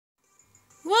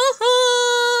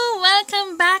Woohoo!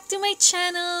 Welcome back to my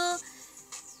channel.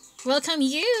 Welcome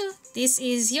you. This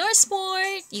is your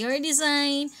sport, your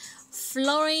design,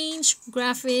 FLORANGE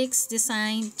graphics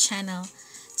design channel.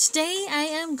 Today I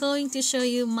am going to show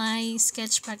you my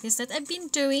sketch practice that I've been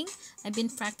doing. I've been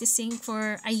practicing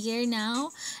for a year now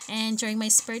and during my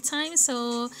spare time.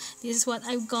 So this is what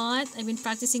I've got. I've been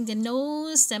practicing the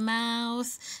nose, the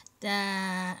mouth,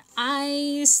 the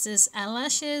eyes, the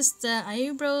eyelashes, the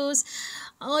eyebrows.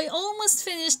 I almost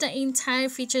finished the entire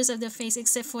features of the face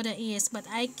except for the ears, but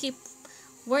I keep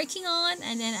working on,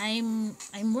 and then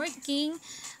I'm working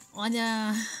on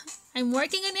the I'm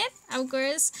working on it, of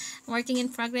course, working in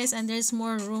progress, and there's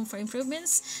more room for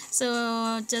improvements.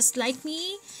 So just like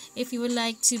me, if you would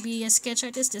like to be a sketch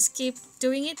artist, just keep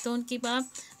doing it. Don't give up.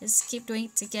 Let's keep doing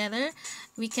it together.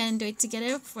 We can do it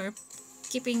together for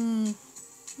keeping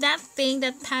that thing,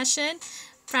 that passion.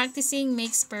 Practicing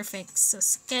makes perfect. So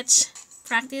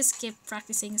practice, keep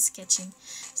practicing sketching.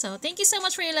 So thank you so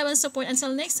much for your love and support.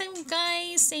 Until next time,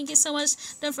 guys, thank you so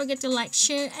much. Don't forget to like,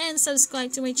 share, and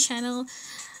subscribe to my channel.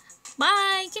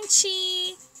 Bye,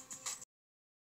 kimchi.